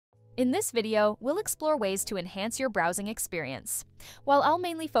In this video, we'll explore ways to enhance your browsing experience. While I'll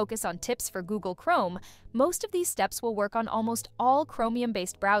mainly focus on tips for Google Chrome, most of these steps will work on almost all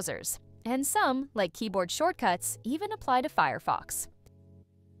Chromium-based browsers, and some, like keyboard shortcuts, even apply to Firefox.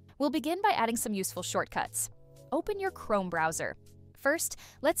 We'll begin by adding some useful shortcuts. Open your Chrome browser. First,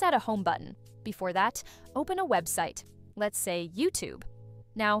 let's add a home button. Before that, open a website, let's say YouTube.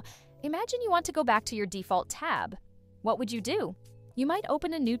 Now, imagine you want to go back to your default tab. What would you do? You might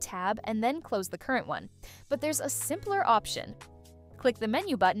open a new tab and then close the current one, but there's a simpler option. Click the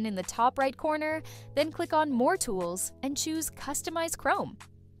menu button in the top right corner, then click on More Tools and choose Customize Chrome.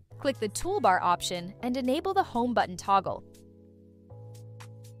 Click the toolbar option and enable the home button toggle.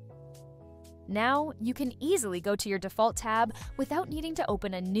 Now, you can easily go to your default tab without needing to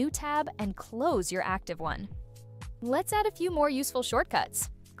open a new tab and close your active one. Let's add a few more useful shortcuts.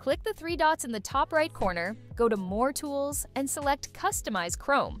 Click the three dots in the top right corner, go to More Tools, and select Customize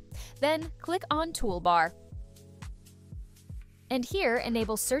Chrome. Then click on Toolbar. And here,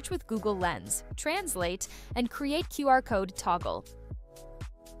 enable Search with Google Lens, Translate, and Create QR Code toggle.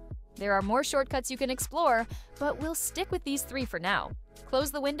 There are more shortcuts you can explore, but we'll stick with these three for now. Close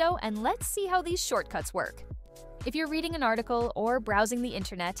the window and let's see how these shortcuts work. If you're reading an article or browsing the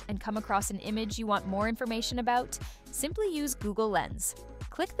internet and come across an image you want more information about, simply use Google Lens.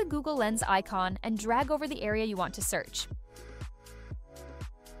 Click the Google Lens icon and drag over the area you want to search.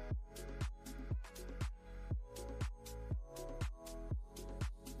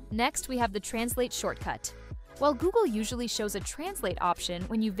 Next, we have the Translate shortcut. While Google usually shows a translate option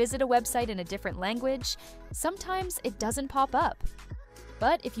when you visit a website in a different language, sometimes it doesn't pop up.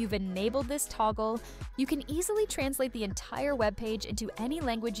 But if you've enabled this toggle, you can easily translate the entire web page into any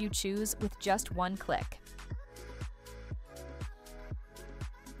language you choose with just one click.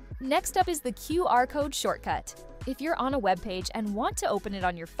 Next up is the QR code shortcut. If you're on a web page and want to open it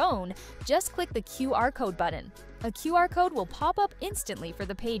on your phone, just click the QR code button. A QR code will pop up instantly for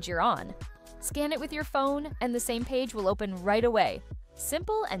the page you're on. Scan it with your phone, and the same page will open right away.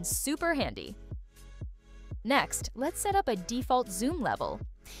 Simple and super handy. Next, let's set up a default zoom level.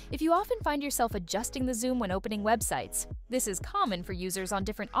 If you often find yourself adjusting the zoom when opening websites, this is common for users on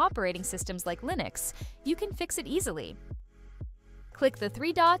different operating systems like Linux, you can fix it easily. Click the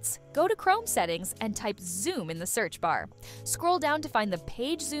three dots, go to Chrome settings, and type Zoom in the search bar. Scroll down to find the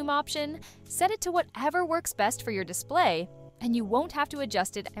page zoom option, set it to whatever works best for your display, and you won't have to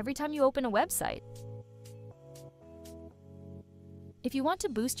adjust it every time you open a website. If you want to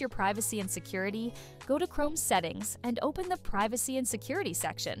boost your privacy and security, go to Chrome settings and open the Privacy and Security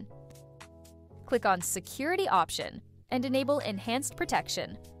section. Click on Security option and enable Enhanced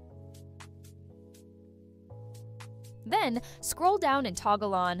Protection. Then, scroll down and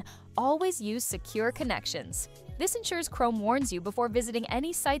toggle on Always Use Secure Connections. This ensures Chrome warns you before visiting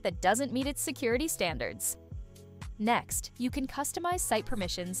any site that doesn't meet its security standards. Next, you can customize site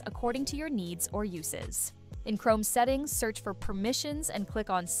permissions according to your needs or uses. In Chrome settings, search for Permissions and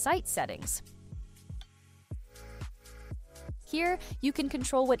click on Site Settings. Here, you can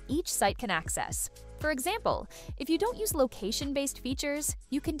control what each site can access. For example, if you don't use location-based features,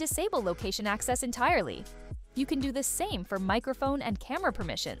 you can disable location access entirely. You can do the same for microphone and camera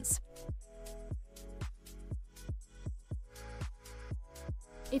permissions.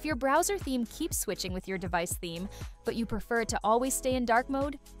 If your browser theme keeps switching with your device theme, but you prefer it to always stay in dark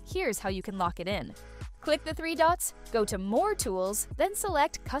mode, here's how you can lock it in. Click the three dots, go to More Tools, then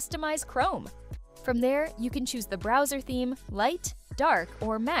select Customize Chrome. From there, you can choose the browser theme, light, dark,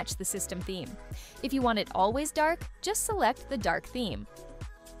 or match the system theme. If you want it always dark, just select the dark theme.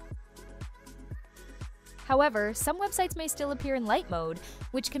 However, some websites may still appear in light mode,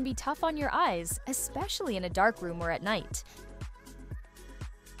 which can be tough on your eyes, especially in a dark room or at night.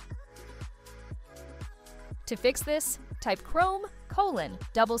 To fix this, type Chrome://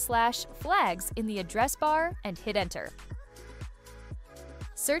 in the address bar and hit Enter.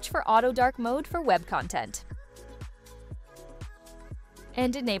 Search for Auto Dark Mode for web content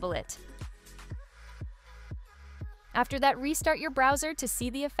and enable it. After that, restart your browser to see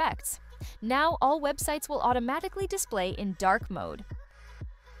the effects. Now all websites will automatically display in dark mode.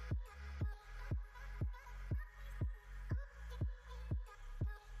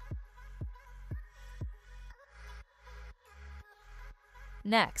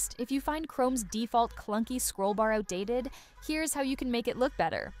 Next, if you find Chrome's default clunky scrollbar outdated, here's how you can make it look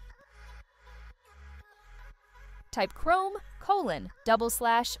better. Type Chrome://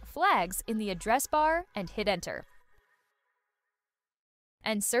 in the address bar and hit Enter.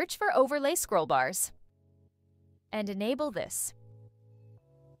 And search for Overlay Scrollbars. And enable this.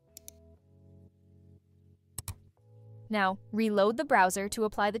 Now, reload the browser to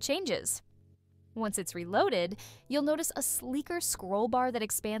apply the changes. Once it's reloaded, you'll notice a sleeker scroll bar that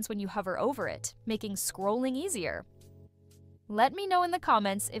expands when you hover over it, making scrolling easier. Let me know in the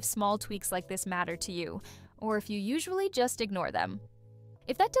comments if small tweaks like this matter to you, or if you usually just ignore them.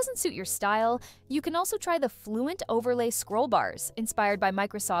 If that doesn't suit your style, you can also try the Fluent Overlay scroll bars, inspired by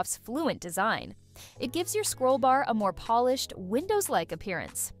Microsoft's Fluent design. It gives your scroll bar a more polished, Windows-like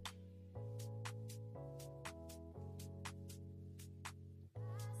appearance.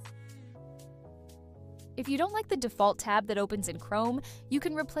 If you don't like the default tab that opens in Chrome, you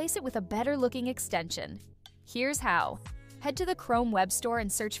can replace it with a better-looking extension. Here's how. Head to the Chrome Web Store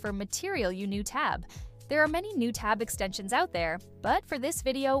and search for Material NewTab. There are many NewTab extensions out there, but for this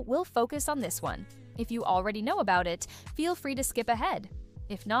video, we'll focus on this one. If you already know about it, feel free to skip ahead.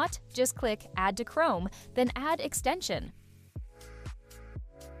 If not, just click Add to Chrome, then Add Extension.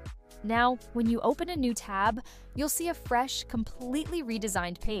 Now, when you open a new tab, you'll see a fresh, completely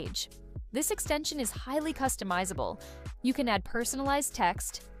redesigned page. This extension is highly customizable. You can add personalized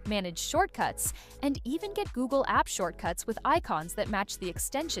text, manage shortcuts, and even get Google Apps shortcuts with icons that match the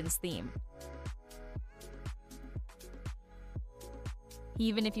extension's theme.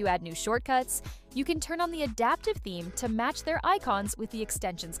 Even if you add new shortcuts, you can turn on the adaptive theme to match their icons with the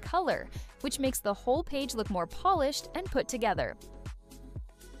extension's color, which makes the whole page look more polished and put together.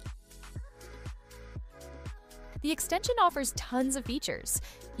 The extension offers tons of features.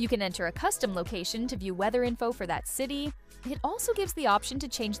 You can enter a custom location to view weather info for that city. It also gives the option to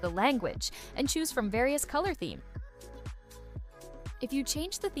change the language and choose from various color themes. If you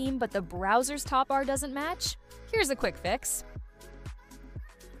change the theme but the browser's top bar doesn't match, here's a quick fix.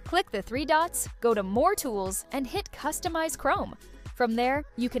 Click the three dots, go to More Tools, and hit Customize Chrome. From there,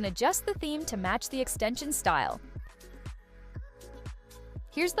 you can adjust the theme to match the extension style.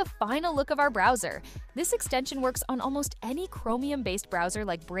 Here's the final look of our browser. This extension works on almost any Chromium-based browser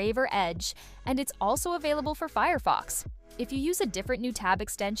like Brave or Edge, and it's also available for Firefox. If you use a different NewTab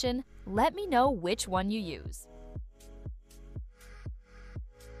extension, let me know which one you use.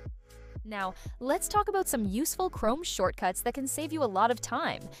 Now, let's talk about some useful Chrome shortcuts that can save you a lot of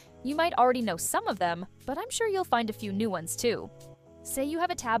time. You might already know some of them, but I'm sure you'll find a few new ones too. Say you have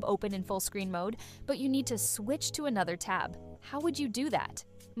a tab open in full screen mode, but you need to switch to another tab. How would you do that?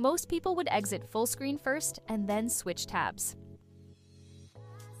 Most people would exit full screen first and then switch tabs.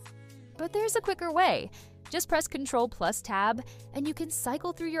 But there's a quicker way. Just press Ctrl+Tab, and you can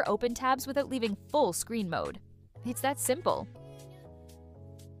cycle through your open tabs without leaving full screen mode. It's that simple.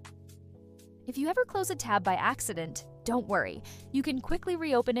 If you ever close a tab by accident, don't worry. You can quickly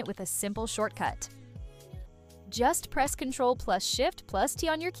reopen it with a simple shortcut. Just press Ctrl+Shift+T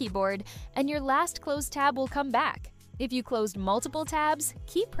on your keyboard, and your last closed tab will come back. If you closed multiple tabs,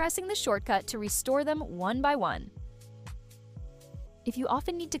 keep pressing the shortcut to restore them one by one. If you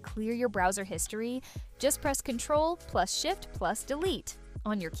often need to clear your browser history, just press Ctrl+Shift+Delete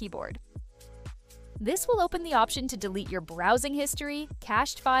on your keyboard. This will open the option to delete your browsing history,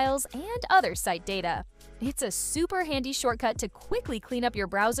 cached files, and other site data. It's a super handy shortcut to quickly clean up your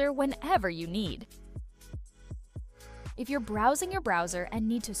browser whenever you need. If you're browsing your browser and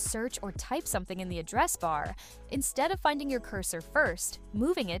need to search or type something in the address bar, instead of finding your cursor first,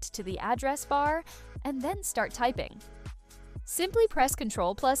 moving it to the address bar, and then start typing. Simply press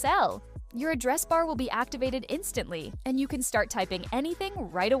Ctrl+L. Your address bar will be activated instantly, and you can start typing anything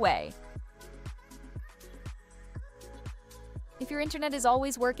right away. If your internet is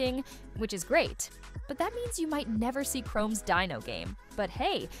always working, which is great, but that means you might never see Chrome's Dino game. But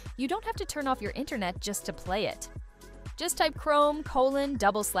hey, you don't have to turn off your internet just to play it. Just type Chrome://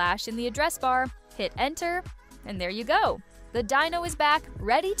 in the address bar, hit Enter, and there you go. The Dino is back,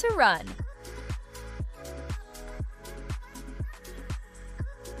 ready to run.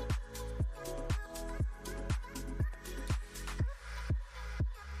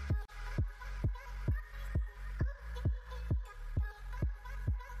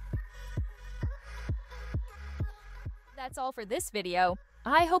 That's all for this video.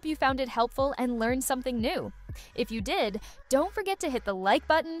 I hope you found it helpful and learned something new. If you did, don't forget to hit the like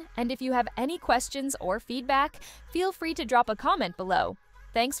button, and if you have any questions or feedback, feel free to drop a comment below.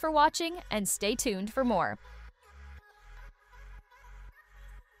 Thanks for watching, and stay tuned for more.